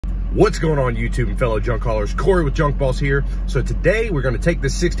What's going on YouTube and fellow junk haulers? Corey with Junk Boss here. So today we're going to take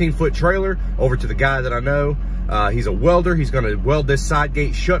this 16-foot trailer over to the guy that I know. He's a welder. He's going to weld this side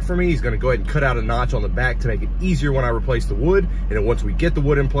gate shut for me. He's going to go ahead and cut out a notch on the back to make it easier when I replace the wood. And then once we get the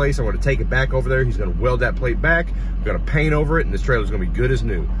wood in place, I'm going to take it back over there. He's going to weld that plate back. We're going to paint over it, and this trailer is going to be good as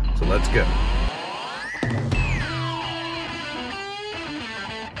new. So let's go.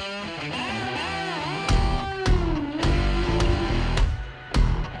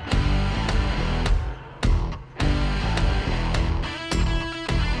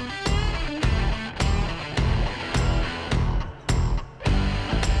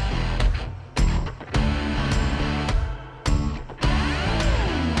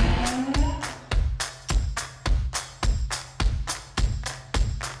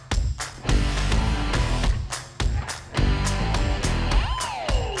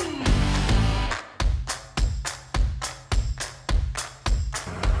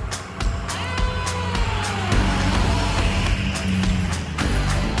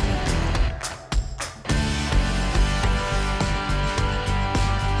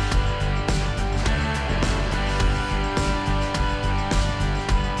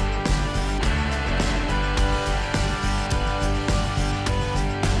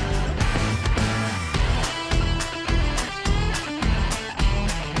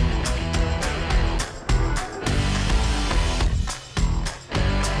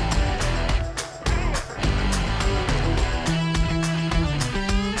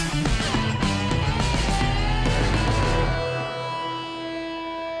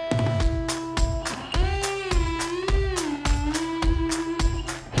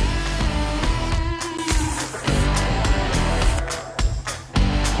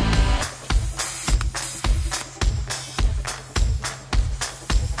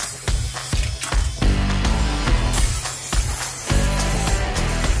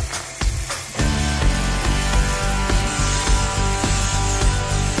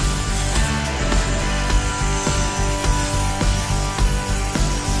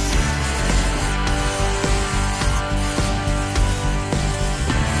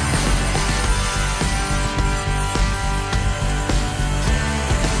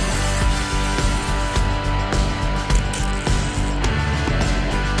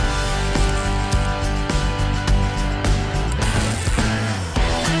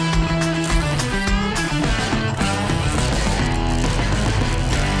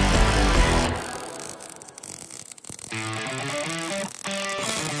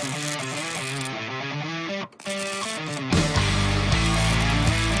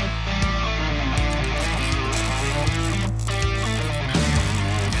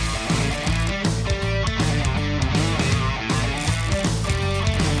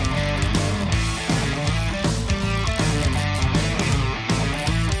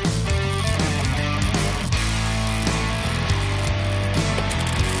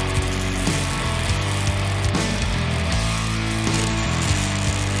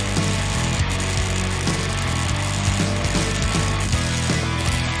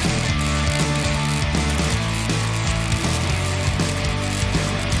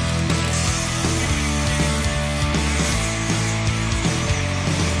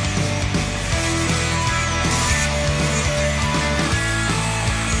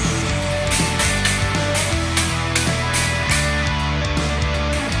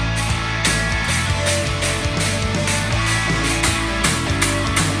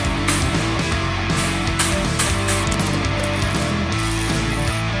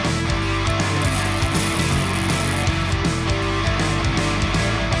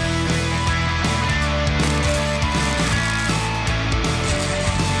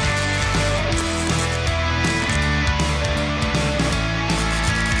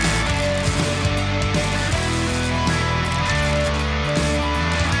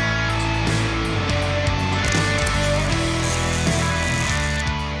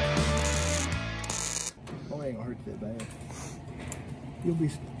 You'll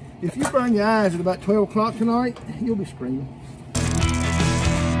be, if you burn your eyes at about 12 o'clock tonight, you'll be screaming.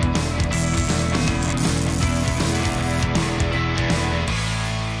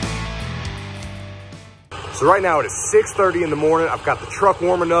 So right now it is 6:30 in the morning. I've got the truck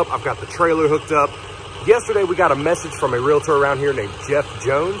warming up. I've got the trailer hooked up. Yesterday we got a message from a realtor around here named Jeff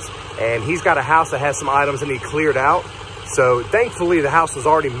Jones, and he's got a house that has some items that need cleared out. So thankfully the house was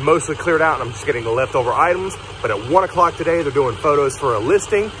already mostly cleared out and I'm just getting the leftover items. But at 1 o'clock today, they're doing photos for a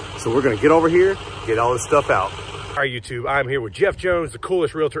listing. So we're gonna get over here, get all this stuff out. All right, YouTube, I'm here with Jeff Jones, the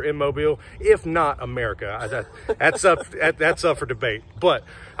coolest realtor in Mobile, if not America. That's up for debate. But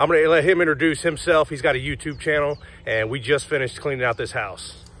I'm gonna let him introduce himself. He's got a YouTube channel, and we just finished cleaning out this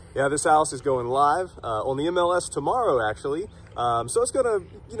house. Yeah, this house is going live on the MLS tomorrow, actually. So it's gonna,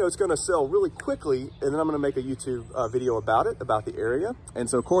 it's gonna sell really quickly, and then I'm gonna make a YouTube video about it, about the area. And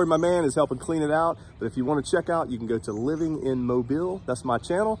so Corey, my man, is helping clean it out. But if you want to check out, you can go to Living in Mobile. That's my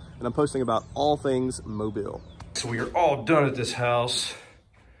channel, and I'm posting about all things Mobile. So we are all done at this house.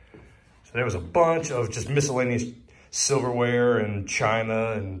 So there was a bunch of just miscellaneous silverware and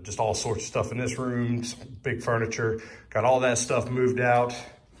china and just all sorts of stuff in this room, some big furniture. Got all that stuff moved out.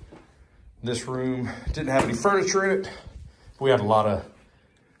 This room didn't have any furniture in it. We had a lot of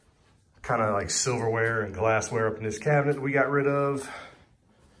kind of like silverware and glassware up in this cabinet that we got rid of.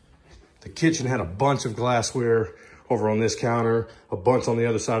 The kitchen had a bunch of glassware over on this counter, a bunch on the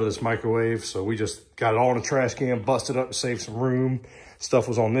other side of this microwave. So we just got it all in a trash can, busted up to save some room. Stuff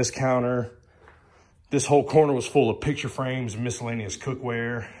was on this counter. This whole corner was full of picture frames and miscellaneous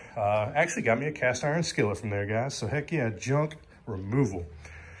cookware. Actually got me a cast iron skillet from there, guys. So heck yeah, junk removal.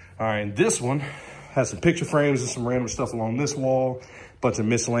 All right, and this one has some picture frames and some random stuff along this wall, bunch of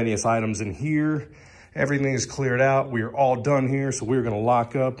miscellaneous items in here. Everything is cleared out. We are all done here, so we're gonna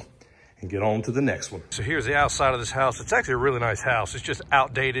lock up and get on to the next one. So here's the outside of this house. It's actually a really nice house. It's just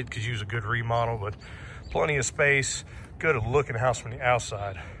outdated, could use a good remodel, but plenty of space, good looking house from the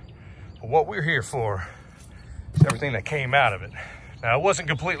outside. But what we're here for is everything that came out of it. Now, it wasn't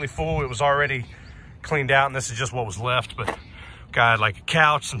completely full. It was already cleaned out, and this is just what was left, but got like a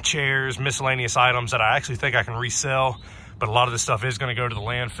couch, some chairs, miscellaneous items that I actually think I can resell, but a lot of this stuff is gonna go to the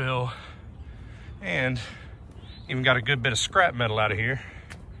landfill. And even got a good bit of scrap metal out of here.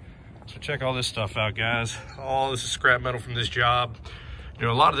 So check all this stuff out, guys. All this is scrap metal from this job. A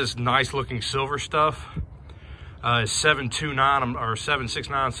lot of this nice looking silver stuff is 729 or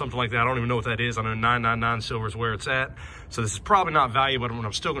 769, something like that. I don't even know what that is. I know 999 silver is where it's at. So this is probably not valuable, but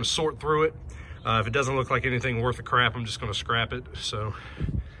I'm still gonna sort through it. If it doesn't look like anything worth a crap, I'm just gonna scrap it. So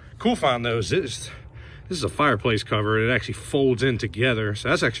cool find those. This is a fireplace cover. It actually folds in together. So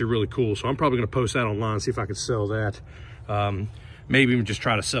that's actually really cool. So I'm probably gonna post that online, see if I can sell that. Maybe even just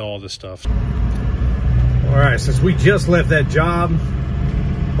try to sell all this stuff. All right, since we just left that job,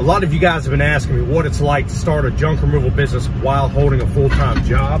 a lot of you guys have been asking me what it's like to start a junk removal business while holding a full-time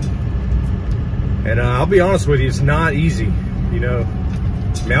job. And I'll be honest with you, it's not easy,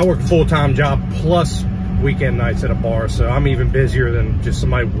 I mean, I work a full-time job plus weekend nights at a bar, so I'm even busier than just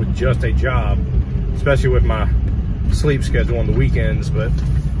somebody with just a job, especially with my sleep schedule on the weekends. But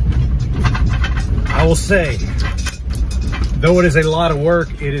I will say, though it is a lot of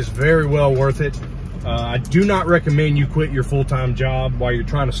work, it is very well worth it. I do not recommend you quit your full-time job while you're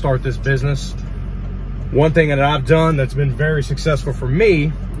trying to start this business. One thing that I've done that's been very successful for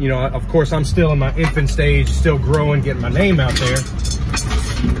me, of course, I'm still in my infant stage, still growing, getting my name out there.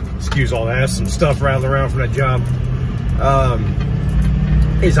 Excuse all that, some stuff rattling around from that job.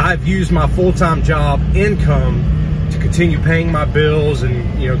 Is I've used my full-time job income to continue paying my bills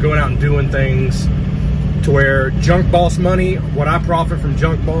and, going out and doing things to where Junk Boss money, what I profit from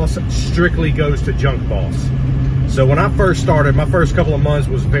Junk Boss, strictly goes to Junk Boss. So when I first started, my first couple of months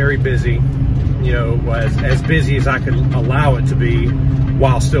was very busy. Was as busy as I could allow it to be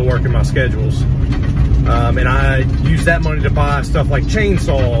while still working my schedules. And I used that money to buy stuff like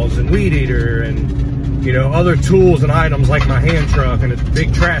chainsaws and weed eater and, other tools and items like my hand truck and a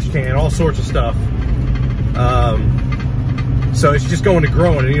big trash can, all sorts of stuff. So it's just going to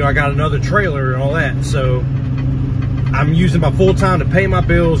growing. And, I got another trailer and all that. So I'm using my full time to pay my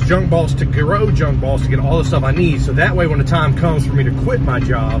bills, Junk Boss to grow Junk Boss to get all the stuff I need. So that way, when the time comes for me to quit my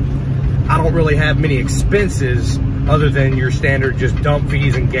job, I don't really have many expenses other than your standard just dump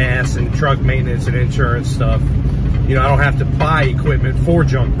fees and gas and truck maintenance and insurance stuff. I don't have to buy equipment for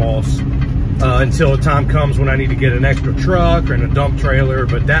Junk Boss until the time comes when I need to get an extra truck and a dump trailer,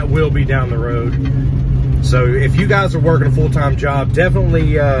 but that will be down the road. So if you guys are working a full-time job,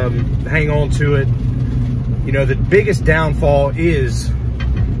 definitely hang on to it. The biggest downfall is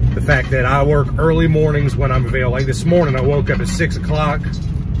the fact that I work early mornings when I'm available. Like this morning, I woke up at 6 o'clock.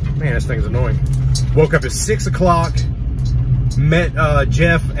 Man, this thing's annoying. Woke up at 6 o'clock, met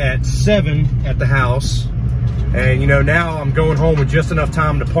Jeff at 7 at the house. And, now I'm going home with just enough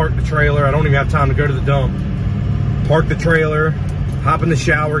time to park the trailer. I don't even have time to go to the dump. Park the trailer, hop in the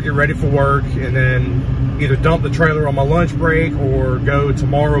shower, get ready for work, and then either dump the trailer on my lunch break or go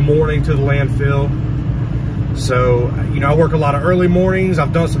tomorrow morning to the landfill. So, I work a lot of early mornings.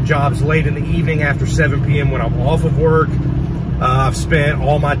 I've done some jobs late in the evening after 7 p.m. when I'm off of work. I've spent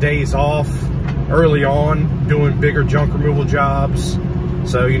all my days off early on doing bigger junk removal jobs.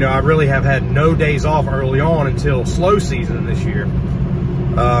 So, I really have had no days off early on until slow season this year.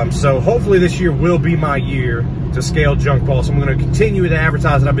 So hopefully this year will be my year to scale Junk Boss. I'm going to continue the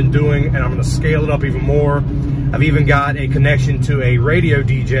advertising I've been doing, and I'm going to scale it up even more. I've even got a connection to a radio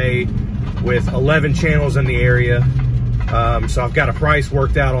DJ with 11 channels in the area. So I've got a price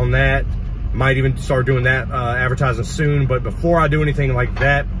worked out on that. Might even start doing that advertising soon. But before I do anything like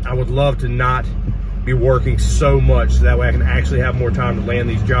that, I would love to not be working so much, so that way I can actually have more time to land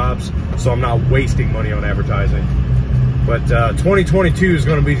these jobs, so I'm not wasting money on advertising. But 2022 is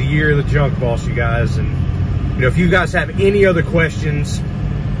going to be the year of the Junk Boss, you guys. And you know, if you guys have any other questions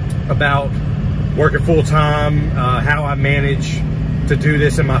about working full-time, how I manage to do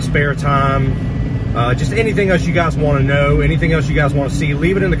this in my spare time, just anything else you guys want to know, anything else you guys want to see,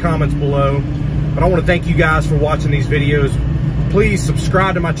 leave it in the comments below. But I want to thank you guys for watching these videos. Please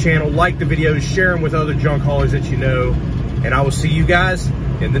subscribe to my channel, like the videos, share them with other junk haulers that you know, and I will see you guys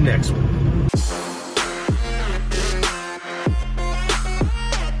in the next one.